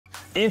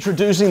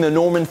Introducing the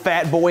Norman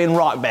Fat Boy and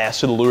Rock Bass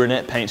to the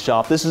Lurenet paint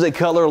shop. This is a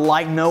color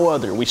like no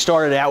other. We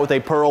started out with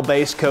a pearl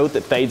base coat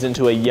that fades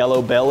into a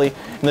yellow belly,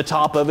 and the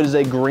top of it is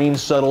a green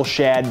subtle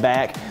shad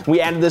back. We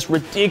added this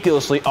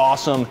ridiculously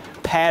awesome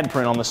pad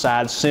print on the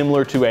side,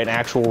 similar to an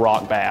actual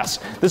rock bass.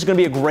 This is going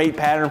to be a great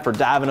pattern for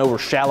diving over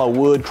shallow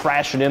wood,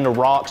 crashing into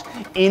rocks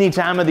any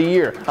time of the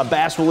year. A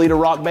bass will eat a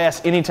rock bass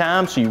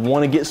anytime, so you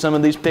want to get some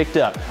of these picked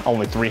up.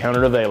 Only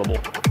 300 available.